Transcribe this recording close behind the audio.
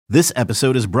This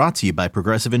episode is brought to you by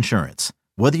Progressive Insurance.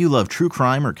 Whether you love true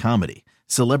crime or comedy,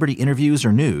 celebrity interviews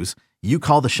or news, you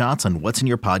call the shots on what's in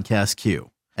your podcast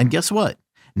queue. And guess what?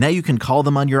 Now you can call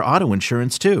them on your auto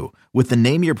insurance too with the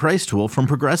Name Your Price tool from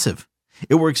Progressive.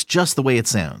 It works just the way it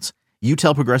sounds. You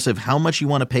tell Progressive how much you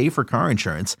want to pay for car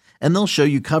insurance, and they'll show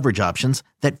you coverage options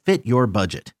that fit your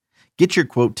budget. Get your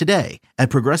quote today at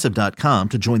Progressive.com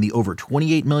to join the over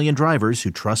 28 million drivers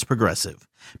who trust Progressive.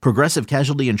 Progressive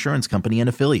Casualty Insurance Company and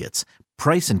Affiliates.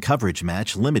 Price and coverage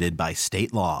match limited by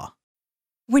state law.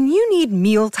 When you need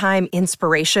mealtime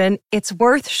inspiration, it's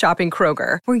worth shopping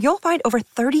Kroger, where you'll find over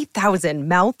 30,000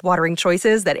 mouth-watering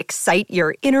choices that excite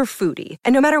your inner foodie.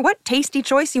 And no matter what tasty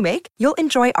choice you make, you'll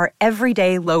enjoy our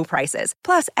everyday low prices,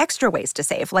 plus extra ways to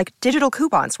save, like digital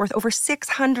coupons worth over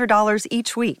 $600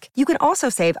 each week. You can also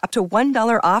save up to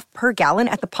 $1 off per gallon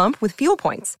at the pump with fuel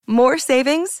points. More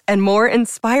savings and more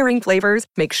inspiring flavors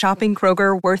make shopping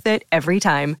Kroger worth it every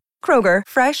time. Kroger,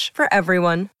 fresh for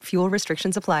everyone. Fuel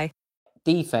restrictions apply.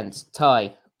 Defense,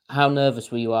 Ty, how nervous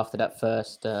were you after that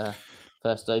first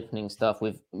opening stuff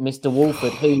with Mr.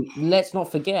 Wolford, who, let's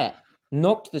not forget,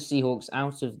 knocked the Seahawks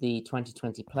out of the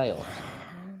 2020 playoffs,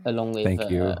 along with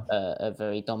a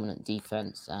very dominant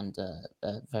defense and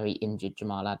a very injured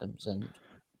Jamal Adams. And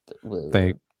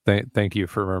thank you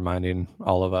for reminding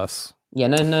all of us. Yeah,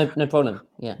 no problem.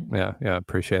 Yeah,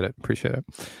 appreciate it.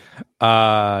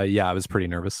 I was pretty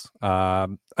nervous.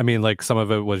 I mean, like, some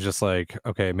of it was just like,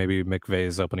 okay, maybe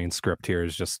McVay's opening script here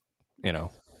is just,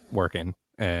 working,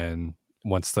 and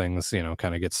once things,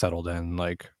 kind of get settled in,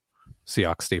 like,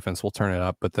 Seahawks defense will turn it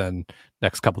up. But then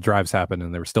next couple drives happened,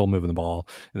 and they were still moving the ball,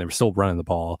 and they were still running the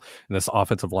ball, and this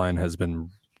offensive line has been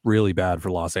really bad for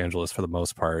Los Angeles for the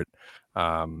most part.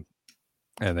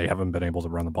 And they haven't been able to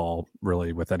run the ball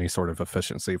really with any sort of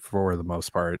efficiency for the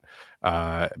most part.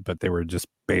 But they were just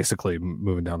basically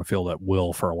moving down the field at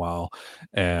will for a while.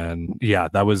 And yeah,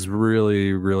 that was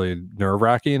really, really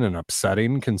nerve-wracking and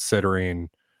upsetting, considering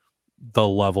the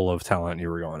level of talent you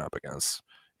were going up against.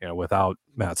 Without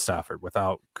Matt Stafford,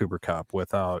 without Cooper Kupp,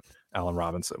 without Allen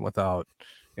Robinson, without,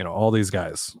 all these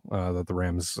guys that the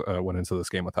Rams went into this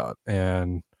game without.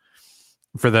 And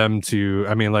for them to,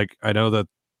 I know that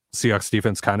Seahawks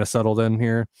defense kind of settled in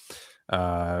here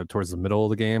towards the middle of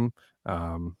the game.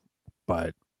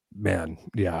 But man,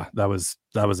 yeah, that was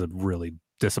a really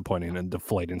disappointing and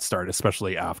deflating start,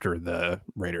 especially after the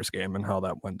Raiders game and how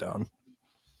that went down.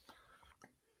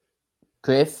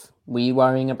 Griff, were you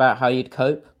worrying about how you'd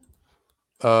cope?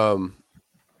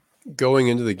 Going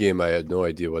into the game, I had no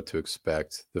idea what to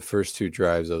expect. The first two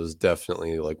drives, I was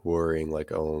definitely like worrying,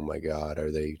 like, oh my God, are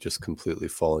they just completely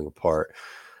falling apart?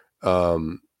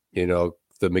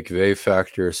 The McVay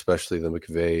factor, especially the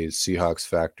McVay Seahawks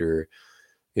factor,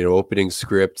 opening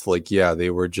script, like, yeah, they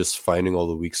were just finding all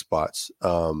the weak spots.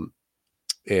 And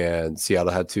the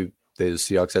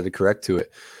Seahawks had to correct to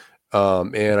it.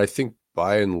 And I think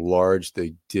by and large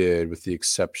they did, with the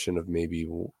exception of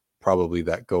probably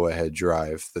that go-ahead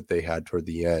drive that they had toward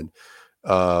the end.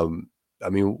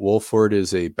 Wolford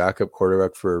is a backup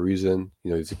quarterback for a reason.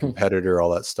 He's a competitor,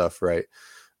 all that stuff, right?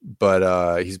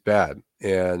 But he's bad,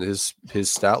 and his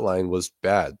stat line was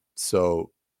bad.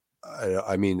 So,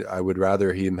 I would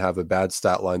rather him have a bad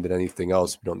stat line than anything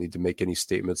else. We don't need to make any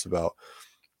statements about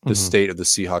the state of the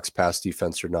Seahawks pass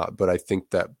defense or not. But I think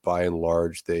that by and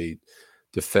large, they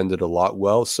defended a lot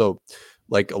well. So,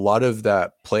 like, a lot of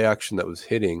that play action that was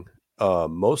hitting,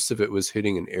 most of it was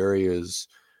hitting in areas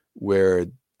where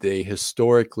they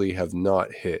historically have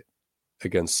not hit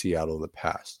against Seattle in the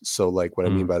past. So, like, what I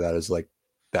mean by that is, like,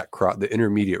 the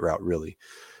intermediate route, really,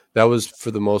 that was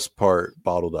for the most part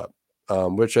bottled up,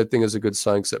 which I think is a good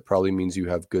sign, because that probably means you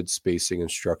have good spacing and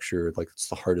structure. Like, it's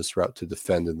the hardest route to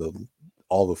defend in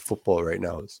all the football right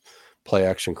now is play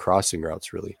action crossing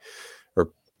routes, really,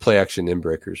 or play action in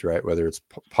breakers, right? Whether it's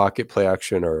pocket play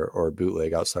action or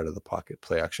bootleg outside of the pocket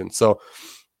play action. So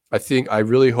I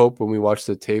really hope when we watch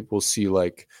the tape, we'll see,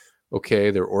 like,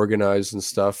 okay, they're organized and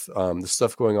stuff. The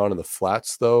stuff going on in the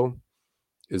flats, though,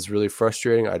 is really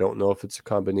frustrating. I don't know if it's a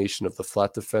combination of the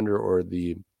flat defender or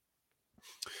the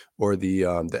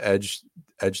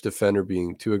edge defender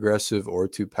being too aggressive or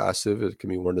too passive. It can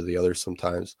be one or the other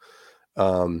sometimes.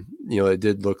 It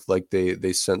did look like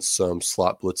they sent some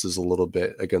slot blitzes a little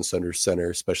bit against under center,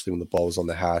 especially when the ball was on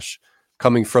the hash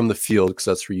coming from the field, because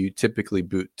that's where you typically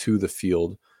boot to the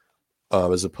field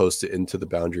as opposed to into the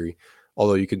boundary.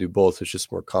 Although you can do both, it's just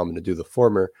more common to do the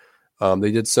former.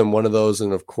 They did one of those,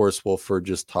 and of course Wolford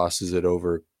just tosses it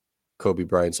over Kobe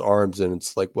Bryant's arms, and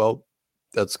it's like, well,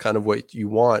 that's kind of what you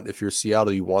want. If you're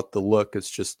Seattle, you want the look. It's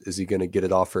just, is he going to get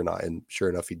it off or not? And sure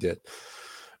enough, he did.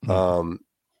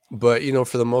 But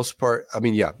for the most part, I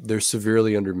mean, yeah, they're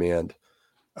severely undermanned.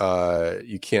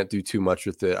 You can't do too much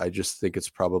with it. I just think it's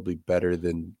probably better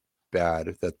than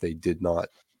bad that they did not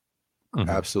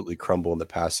absolutely crumble in the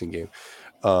passing game.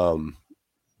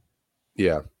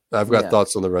 Yeah, I've got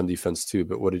thoughts on the run defense too.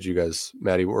 But what did you guys,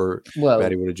 Maddie, what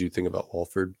did you think about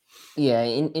Walford? Yeah,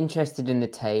 interested in the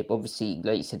tape. Obviously,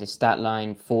 like you said, his stat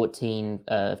line: 14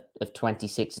 of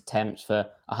 26 attempts for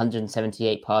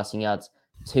 178 passing yards,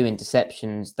 2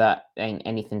 interceptions. That ain't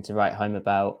anything to write home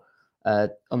about.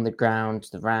 On the ground,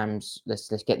 the Rams. Let's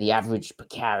get the average per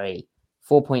carry: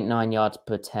 4.9 yards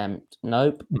per attempt.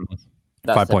 Nope,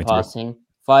 that's the passing.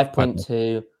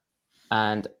 5.2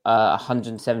 and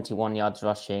 171 yards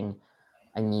rushing.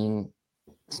 I mean,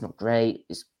 it's not great.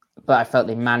 But I felt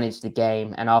they managed the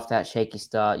game, and after that shaky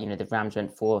start, the Rams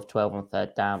went 4 of 12 on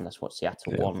third down. That's what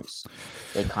Seattle wants.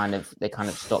 They kind of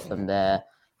stopped them there,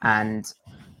 and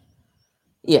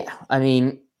I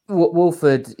mean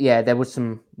Wolford. Yeah, there was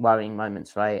some worrying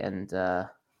moments, right? And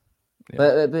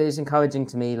but it's encouraging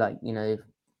to me. Like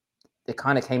they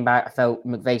kind of came back. I felt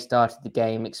McVay started the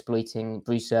game exploiting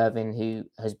Bruce Irvin, who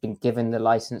has been given the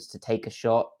license to take a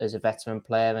shot as a veteran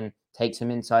player and take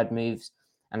some inside moves.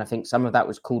 And I think some of that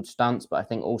was called stunts, but I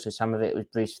think also some of it was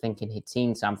Bruce thinking he'd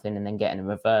seen something and then getting a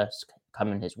reverse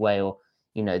coming his way, or,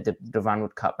 the run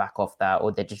would cut back off that,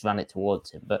 or they'd just run it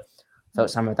towards him. But I felt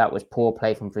some of that was poor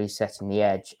play from Bruce setting the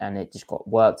edge, and it just got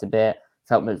worked a bit.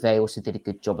 Felt McVay also did a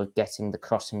good job of getting the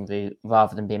crossing route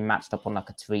rather than being matched up on like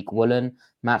a Tariq Woolen,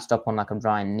 matched up on like a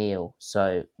Ryan Neal.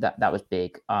 So that was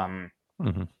big. But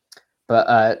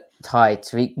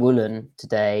Tariq Woolen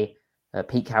today,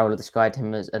 Pete Carroll described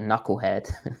him as a knucklehead,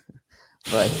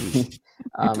 but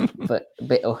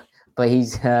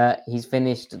he's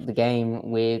finished the game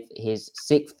with his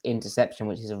 6th interception,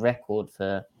 which is a record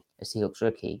for a Seahawks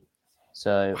rookie.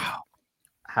 So,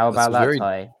 how about that,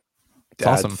 Ty? Dad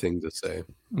awesome thing to say.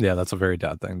 Yeah, that's a very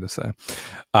dad thing to say.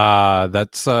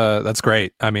 That's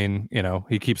great. I mean,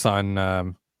 he keeps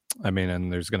on.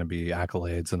 And there's going to be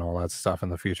accolades and all that stuff in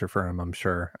the future for him, I'm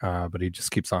sure. But he just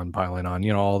keeps on piling on,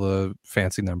 all the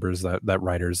fancy numbers that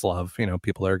writers love.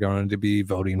 People are going to be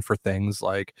voting for things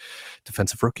like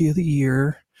Defensive Rookie of the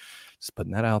Year. Just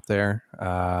putting that out there.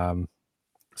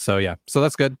 So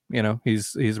that's good.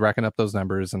 He's racking up those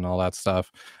numbers and all that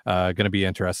stuff. Going to be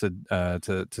interested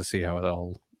to see how it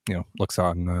all looks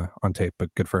on tape.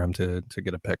 But good for him to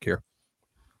get a pick here.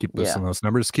 Keep boosting those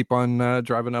numbers. Keep on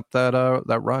driving up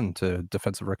that run to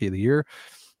Defensive Rookie of the Year.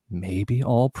 Maybe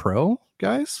All Pro,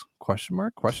 guys? Question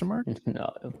mark?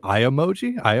 No. Eye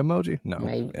emoji? No.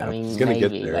 Maybe. Yeah. I mean,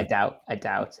 maybe. I doubt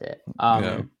it.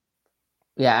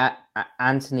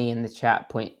 Anthony in the chat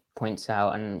points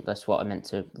out, and that's what I meant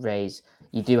to raise.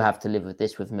 You do have to live with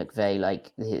this with McVay.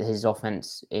 Like his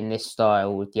offense in this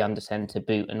style with the under center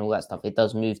boot and all that stuff, it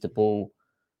does move the ball,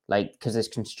 like because there's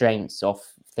constraints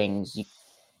off things.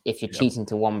 If you're cheating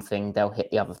to one thing, they'll hit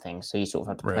the other thing. So you sort of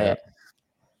have to play it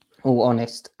all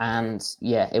honest. And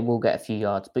it will get a few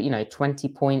yards. But 20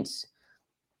 points,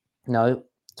 no,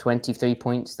 23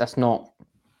 points. That's not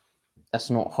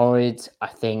horrid. I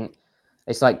think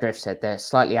it's like Griff said, they're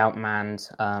slightly outmanned.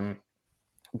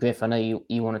 Griff, I know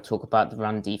you want to talk about the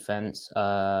run defense.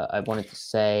 I wanted to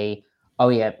say,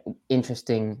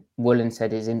 interesting. Woolen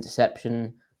said his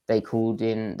interception,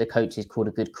 the coaches called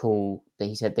a good call.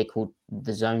 He said they called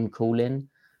the zone call in.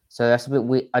 So that's a bit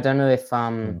weird. I don't know if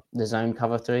the zone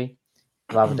cover 3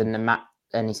 rather than the map.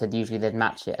 And he said usually they'd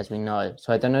match it, as we know.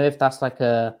 So I don't know if that's like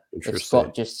if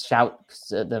Scott just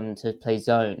shouts at them to play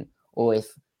zone, or if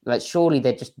surely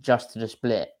they're just to the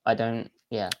split. I don't.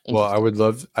 Yeah.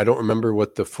 Well, I don't remember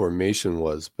what the formation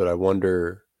was, but I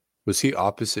wonder, was he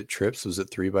opposite trips? Was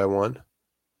it 3x1?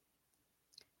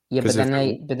 Yeah, but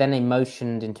then they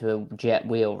motioned into a jet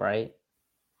wheel, right?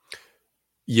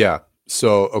 Yeah.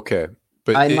 So okay,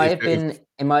 but it might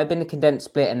have been a condensed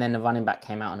split, and then the running back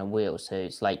came out on a wheel. So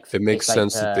it's like it makes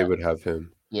sense that they would have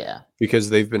him. Yeah, because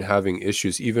they've been having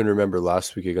issues. Even remember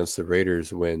last week against the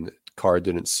Raiders when Carr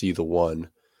didn't see the one,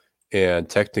 and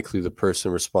technically the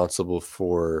person responsible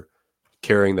for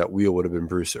carrying that wheel would have been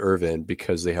Bruce Irvin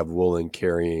because they have Woolen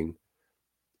carrying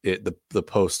it the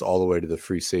post all the way to the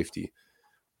free safety.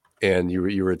 And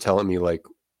you were telling me like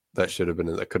that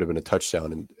could have been a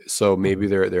touchdown, and so maybe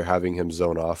they're having him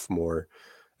zone off more,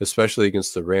 especially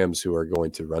against the Rams who are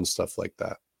going to run stuff like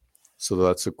that. So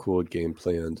that's a cool game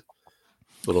planned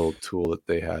little tool that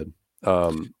they had.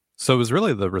 So it was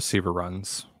really the receiver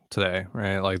runs today,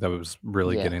 right? Like that was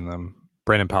really getting them.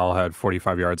 Brandon Powell had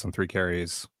 45 yards on 3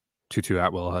 carries. Tutu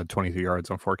Atwell had 22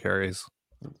 yards on 4 carries.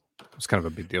 It was kind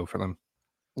of a big deal for them.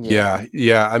 Yeah.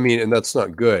 I mean, and that's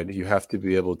not good. You have to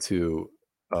be able to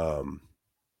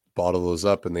bottle those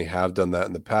up, and they have done that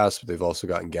in the past, but they've also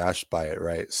gotten gashed by it,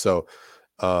 right? So,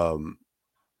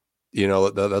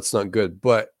 that's not good.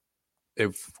 But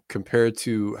if compared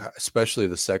to especially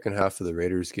the second half of the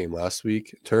Raiders game last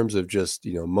week, in terms of just,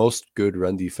 most good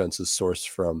run defenses sourced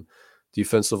from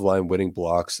defensive line winning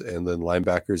blocks, and then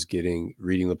linebackers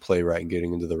reading the play right and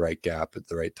getting into the right gap at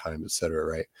the right time, et cetera,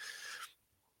 right?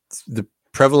 The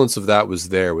prevalence of that was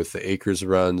there with the Akers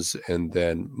runs and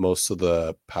then most of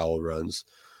the Powell runs,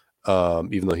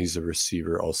 even though he's a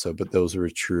receiver also, but those are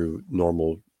true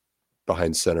normal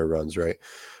behind center runs, right?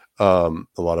 A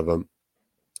lot of them,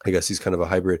 I guess he's kind of a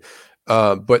hybrid.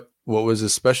 But what was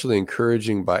especially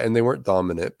encouraging and they weren't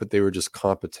dominant, but they were just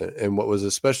competent. And what was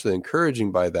especially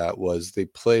encouraging by that was they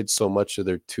played so much of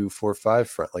their 2-4-5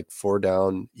 front, like 4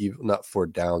 down, not 4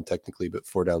 down technically, but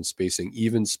 4 down spacing,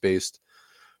 even spaced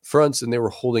fronts. And they were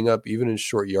holding up even in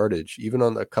short yardage, even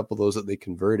on a couple of those that they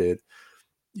converted,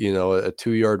 a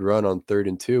 2-yard run on 3rd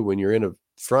and 2, when you're in a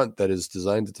front that is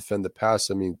designed to defend the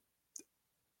pass. I mean,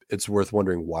 it's worth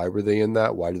wondering, why were they in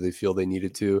that? Why do they feel they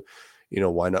needed to?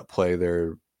 Why not play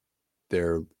their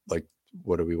like,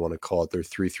 what do we want to call it? Their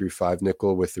 3-3-5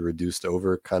 nickel with the reduced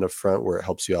over kind of front where it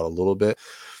helps you out a little bit.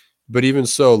 But even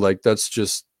so, like,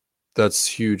 that's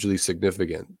hugely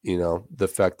significant. The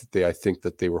fact that I think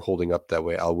that they were holding up that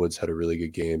way. Al Woods had a really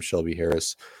good game. Shelby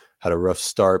Harris had a rough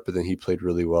start, but then he played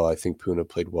really well. I think Puna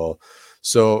played well.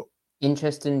 So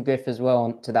interesting, Griff, as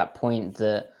well, to that point,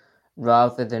 that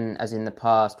rather than as in the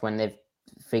past when they've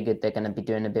figured they're going to be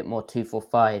doing a bit more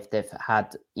 2-4-5, they've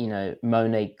had,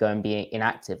 Monet go and be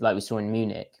inactive like we saw in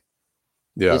Munich.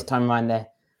 Yeah. This time around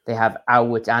they have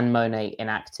Alwood and Monet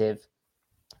active,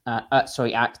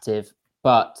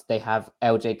 but they have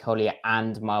LJ Collier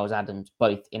and Miles Adams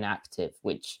both inactive,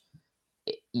 which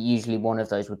usually one of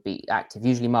those would be active.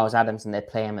 Usually Miles Adams, and they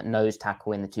play him at nose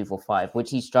tackle in the 2-4-5, which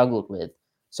he struggled with.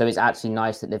 So it's actually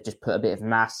nice that they've just put a bit of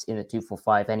mass in the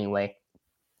 2-4-5 anyway.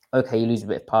 Okay, you lose a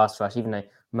bit of pass rush, even though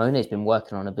Monet's been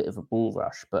working on a bit of a ball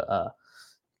rush. But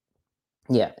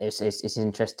it's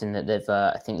interesting that they've,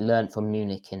 I think, learned from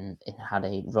Munich in how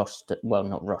they roster. Well,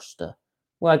 not roster.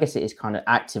 Well, I guess it is kind of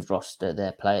active roster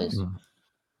their players. Mm-hmm.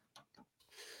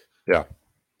 Yeah.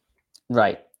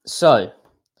 Right. So,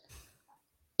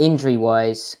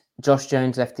 injury-wise, Josh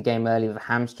Jones left the game early with a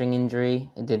hamstring injury.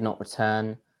 It did not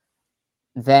return.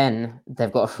 Then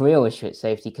they've got a real issue at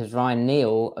safety because Ryan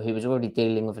Neal, who was already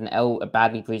dealing with a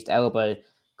badly bruised elbow,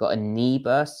 got a knee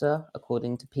bursa,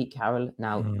 according to Pete Carroll.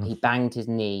 Now, he banged his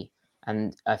knee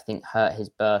and I think hurt his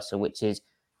bursa, which is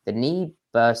the knee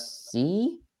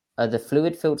bursae, the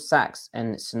fluid-filled sacs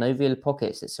and synovial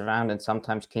pockets that surround and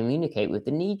sometimes communicate with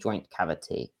the knee joint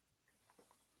cavity.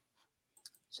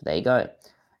 So there you go.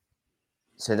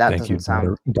 So that doesn't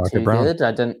sound too good.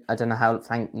 I don't know how.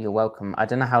 You're welcome. I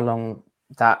don't know how long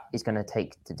that is going to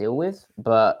take to deal with,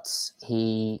 but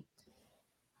he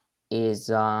is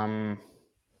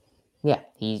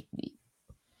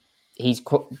he's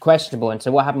questionable. And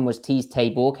so what happened was Tease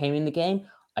Tabor came in the game.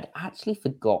 I'd actually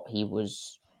forgot he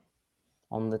was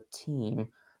on the team,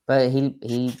 but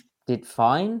he did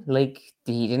fine. Like,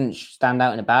 he didn't stand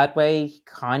out in a bad way.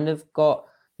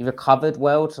 He recovered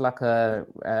well to like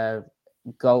a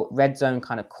goal red zone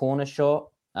kind of corner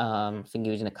shot. I think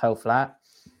he was in a curl flat.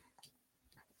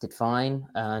 Did fine,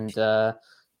 and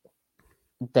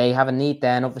they have a need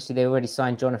there, and obviously they already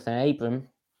signed Jonathan Abram,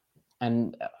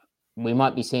 and we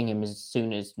might be seeing him as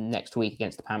soon as next week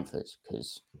against the Panthers,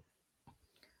 because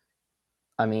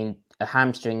I mean, a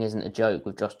hamstring isn't a joke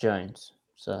with Josh Jones.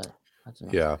 So I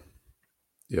don't know. Yeah.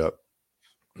 Yep.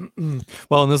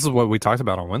 Well, and this is what we talked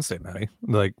about on Wednesday, Matty.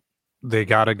 Like, they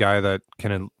got a guy that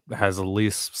has at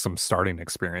least some starting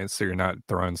experience, so you're not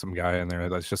throwing some guy in there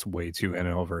that's just way too in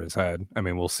and over his head. I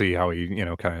mean, we'll see how he,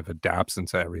 kind of adapts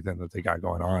into everything that they got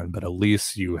going on, but at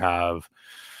least you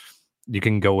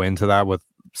can go into that with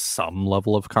some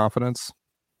level of confidence.